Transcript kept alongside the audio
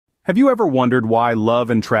Have you ever wondered why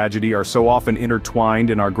love and tragedy are so often intertwined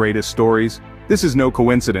in our greatest stories? This is no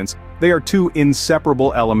coincidence, they are two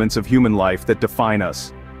inseparable elements of human life that define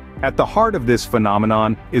us. At the heart of this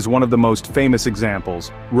phenomenon is one of the most famous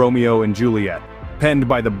examples, Romeo and Juliet. Penned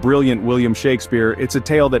by the brilliant William Shakespeare, it's a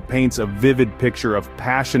tale that paints a vivid picture of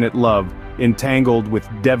passionate love entangled with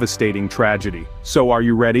devastating tragedy. So are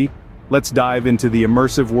you ready? Let's dive into the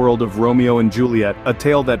immersive world of Romeo and Juliet, a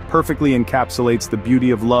tale that perfectly encapsulates the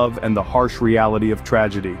beauty of love and the harsh reality of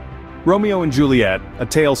tragedy. Romeo and Juliet, a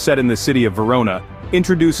tale set in the city of Verona,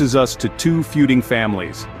 introduces us to two feuding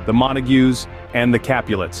families, the Montagues and the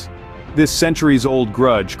Capulets. This centuries-old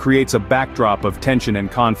grudge creates a backdrop of tension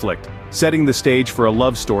and conflict, setting the stage for a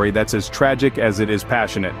love story that's as tragic as it is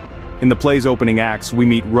passionate. In the play's opening acts, we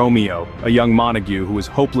meet Romeo, a young Montague who is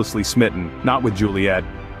hopelessly smitten, not with Juliet,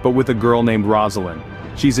 but with a girl named Rosalind.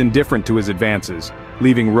 She's indifferent to his advances,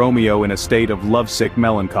 leaving Romeo in a state of lovesick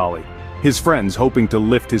melancholy. His friends, hoping to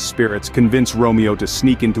lift his spirits, convince Romeo to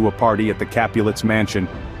sneak into a party at the Capulets' mansion,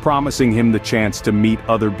 promising him the chance to meet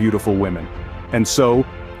other beautiful women. And so,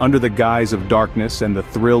 under the guise of darkness and the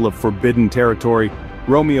thrill of forbidden territory,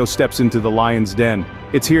 Romeo steps into the lion's den.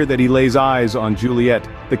 It's here that he lays eyes on Juliet,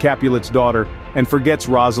 the Capulets' daughter, and forgets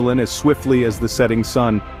Rosalind as swiftly as the setting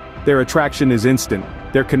sun. Their attraction is instant,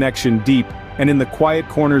 their connection deep, and in the quiet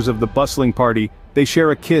corners of the bustling party, they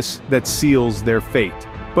share a kiss that seals their fate.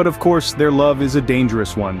 But of course, their love is a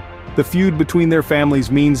dangerous one. The feud between their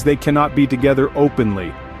families means they cannot be together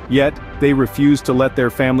openly, yet they refuse to let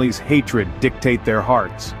their families' hatred dictate their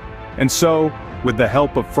hearts. And so, with the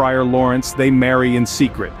help of Friar Lawrence, they marry in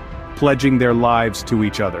secret, pledging their lives to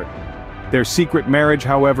each other. Their secret marriage,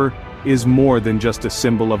 however, is more than just a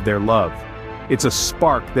symbol of their love. It's a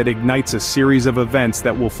spark that ignites a series of events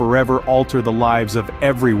that will forever alter the lives of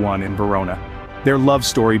everyone in Verona. Their love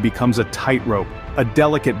story becomes a tightrope, a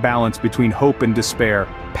delicate balance between hope and despair,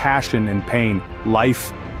 passion and pain,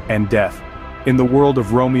 life and death. In the world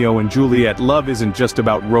of Romeo and Juliet, love isn't just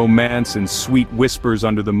about romance and sweet whispers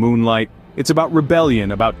under the moonlight. It's about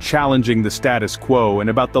rebellion, about challenging the status quo, and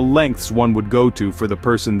about the lengths one would go to for the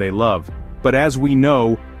person they love. But as we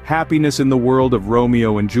know, happiness in the world of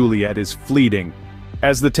Romeo and Juliet is fleeting.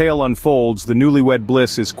 As the tale unfolds, the newlywed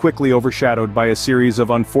bliss is quickly overshadowed by a series of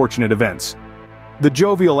unfortunate events. The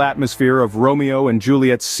jovial atmosphere of Romeo and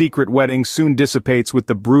Juliet's secret wedding soon dissipates with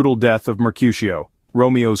the brutal death of Mercutio,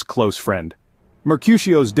 Romeo's close friend.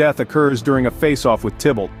 Mercutio's death occurs during a face-off with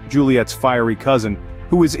Tybalt, Juliet's fiery cousin,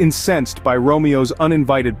 who is incensed by Romeo's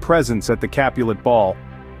uninvited presence at the Capulet ball.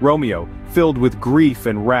 Romeo, filled with grief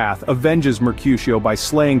and wrath, avenges Mercutio by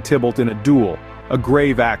slaying Tybalt in a duel, a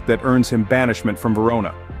grave act that earns him banishment from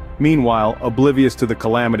Verona. Meanwhile, oblivious to the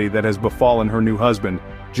calamity that has befallen her new husband,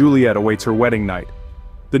 Juliet awaits her wedding night.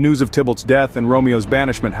 The news of Tybalt's death and Romeo's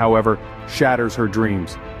banishment, however, shatters her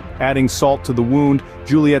dreams. Adding salt to the wound,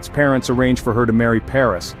 Juliet's parents arrange for her to marry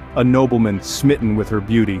Paris, a nobleman smitten with her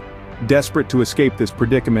beauty. Desperate to escape this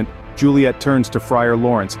predicament, Juliet turns to Friar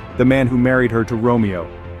Lawrence, the man who married her to Romeo.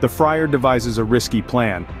 The friar devises a risky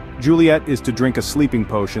plan. Juliet is to drink a sleeping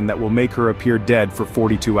potion that will make her appear dead for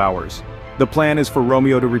 42 hours. The plan is for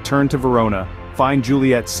Romeo to return to Verona, find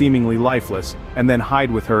Juliet seemingly lifeless, and then hide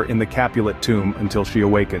with her in the Capulet tomb until she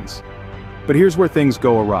awakens. But here's where things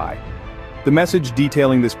go awry. The message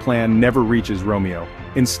detailing this plan never reaches Romeo.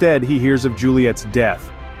 Instead, he hears of Juliet's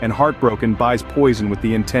death, and heartbroken buys poison with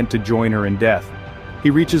the intent to join her in death. He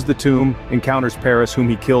reaches the tomb, encounters Paris whom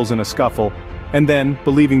he kills in a scuffle, and then,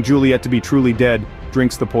 believing Juliet to be truly dead,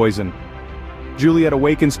 drinks the poison. Juliet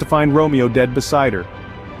awakens to find Romeo dead beside her.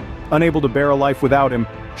 Unable to bear a life without him,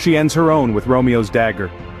 she ends her own with Romeo's dagger.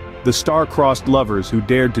 The star-crossed lovers who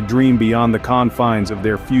dared to dream beyond the confines of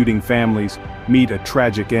their feuding families meet a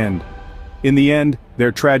tragic end. In the end,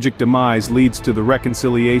 their tragic demise leads to the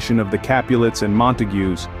reconciliation of the Capulets and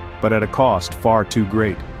Montagues, but at a cost far too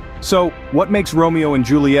great. So, what makes Romeo and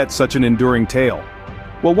Juliet such an enduring tale?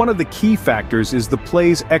 Well, one of the key factors is the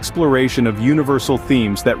play's exploration of universal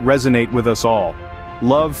themes that resonate with us all.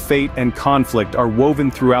 Love, fate, and conflict are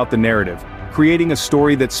woven throughout the narrative, creating a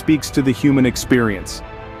story that speaks to the human experience.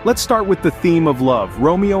 Let's start with the theme of love.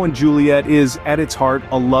 Romeo and Juliet is, at its heart,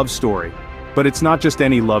 a love story. But it's not just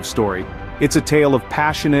any love story. It's a tale of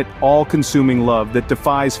passionate, all-consuming love that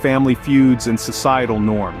defies family feuds and societal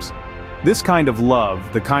norms. This kind of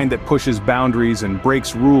love, the kind that pushes boundaries and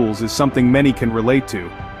breaks rules, is something many can relate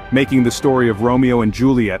to, making the story of Romeo and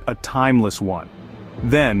Juliet a timeless one.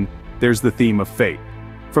 Then, there's the theme of fate.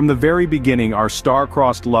 From the very beginning, our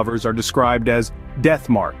star-crossed lovers are described as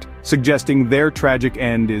death-marked, suggesting their tragic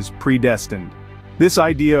end is predestined. This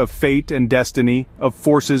idea of fate and destiny, of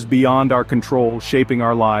forces beyond our control shaping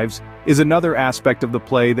our lives, is another aspect of the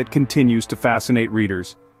play that continues to fascinate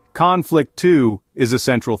readers. Conflict, too, is a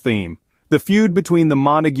central theme. The feud between the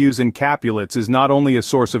Montagues and Capulets is not only a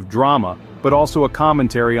source of drama, but also a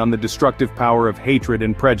commentary on the destructive power of hatred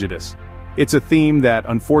and prejudice. It's a theme that,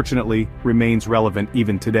 unfortunately, remains relevant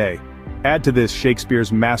even today. Add to this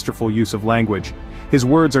Shakespeare's masterful use of language. His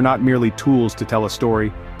words are not merely tools to tell a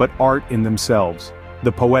story, but art in themselves.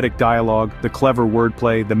 The poetic dialogue, the clever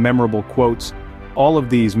wordplay, the memorable quotes, all of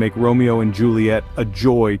these make Romeo and Juliet a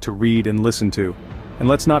joy to read and listen to. And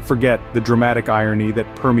let's not forget the dramatic irony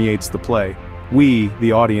that permeates the play. We,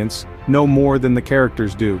 the audience, know more than the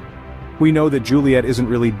characters do. We know that Juliet isn't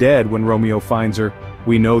really dead when Romeo finds her.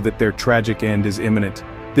 We know that their tragic end is imminent.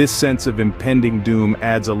 This sense of impending doom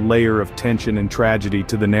adds a layer of tension and tragedy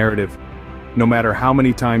to the narrative. No matter how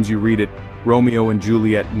many times you read it, Romeo and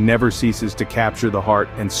Juliet never ceases to capture the heart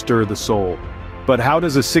and stir the soul. But how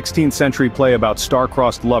does a 16th century play about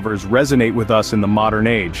star-crossed lovers resonate with us in the modern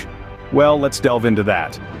age? Well, let's delve into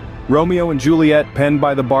that. Romeo and Juliet, penned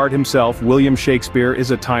by the bard himself, William Shakespeare,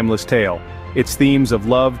 is a timeless tale. Its themes of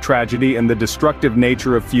love, tragedy, and the destructive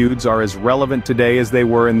nature of feuds are as relevant today as they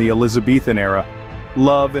were in the Elizabethan era.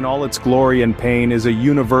 Love in all its glory and pain is a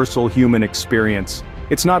universal human experience.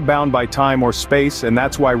 It's not bound by time or space, and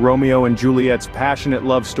that's why Romeo and Juliet's passionate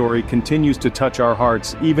love story continues to touch our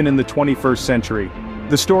hearts even in the 21st century.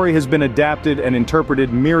 The story has been adapted and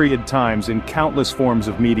interpreted myriad times in countless forms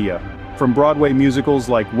of media. From Broadway musicals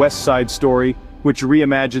like West Side Story, which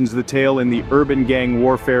reimagines the tale in the urban gang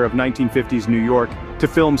warfare of 1950s New York, to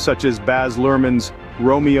films such as Baz Luhrmann's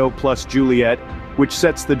Romeo plus Juliet, which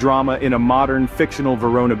sets the drama in a modern, fictional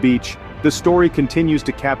Verona Beach, the story continues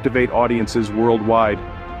to captivate audiences worldwide.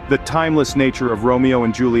 The timeless nature of Romeo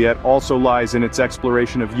and Juliet also lies in its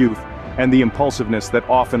exploration of youth, and the impulsiveness that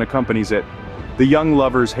often accompanies it. The young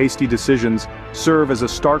lovers' hasty decisions serve as a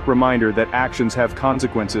stark reminder that actions have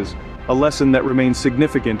consequences, a lesson that remains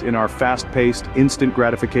significant in our fast-paced, instant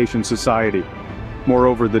gratification society.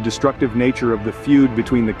 Moreover, the destructive nature of the feud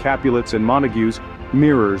between the Capulets and Montagues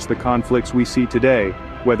mirrors the conflicts we see today,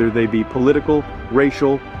 whether they be political,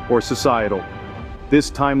 racial, or societal. This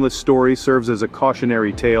timeless story serves as a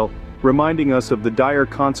cautionary tale, reminding us of the dire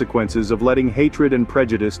consequences of letting hatred and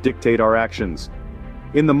prejudice dictate our actions.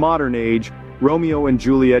 In the modern age, Romeo and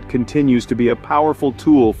Juliet continues to be a powerful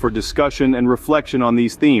tool for discussion and reflection on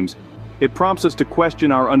these themes. It prompts us to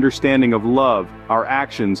question our understanding of love, our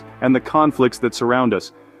actions, and the conflicts that surround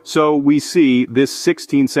us. So we see this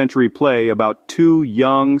 16th century play about two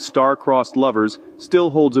young, star-crossed lovers still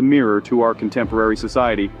holds a mirror to our contemporary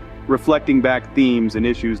society, reflecting back themes and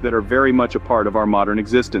issues that are very much a part of our modern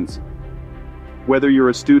existence. Whether you're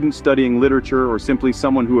a student studying literature or simply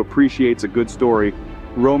someone who appreciates a good story,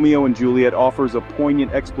 Romeo and Juliet offers a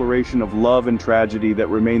poignant exploration of love and tragedy that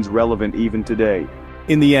remains relevant even today.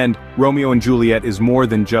 In the end, Romeo and Juliet is more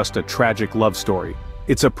than just a tragic love story.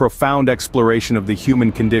 It's a profound exploration of the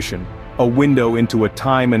human condition, a window into a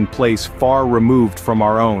time and place far removed from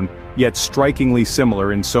our own, yet strikingly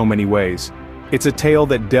similar in so many ways. It's a tale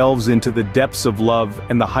that delves into the depths of love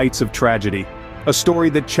and the heights of tragedy, a story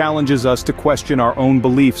that challenges us to question our own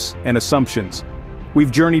beliefs and assumptions.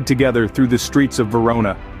 We've journeyed together through the streets of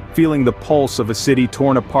Verona, feeling the pulse of a city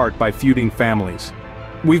torn apart by feuding families.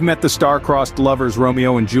 We've met the star-crossed lovers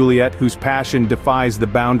Romeo and Juliet, whose passion defies the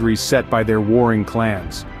boundaries set by their warring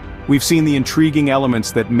clans. We've seen the intriguing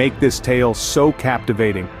elements that make this tale so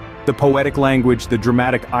captivating: the poetic language, the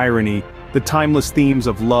dramatic irony, the timeless themes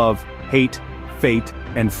of love, hate, fate,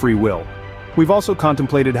 and free will. We've also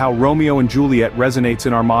contemplated how Romeo and Juliet resonates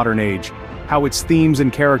in our modern age, how its themes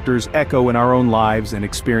and characters echo in our own lives and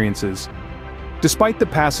experiences. Despite the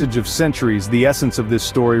passage of centuries, the essence of this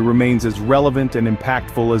story remains as relevant and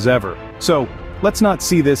impactful as ever. So, let's not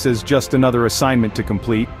see this as just another assignment to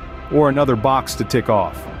complete, or another box to tick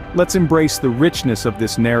off. Let's embrace the richness of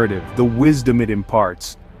this narrative, the wisdom it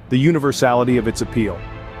imparts, the universality of its appeal.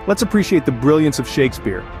 Let's appreciate the brilliance of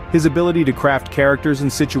Shakespeare, his ability to craft characters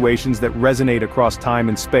and situations that resonate across time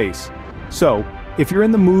and space. So, if you're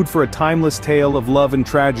in the mood for a timeless tale of love and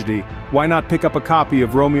tragedy, why not pick up a copy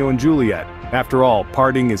of Romeo and Juliet? After all,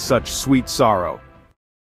 parting is such sweet sorrow.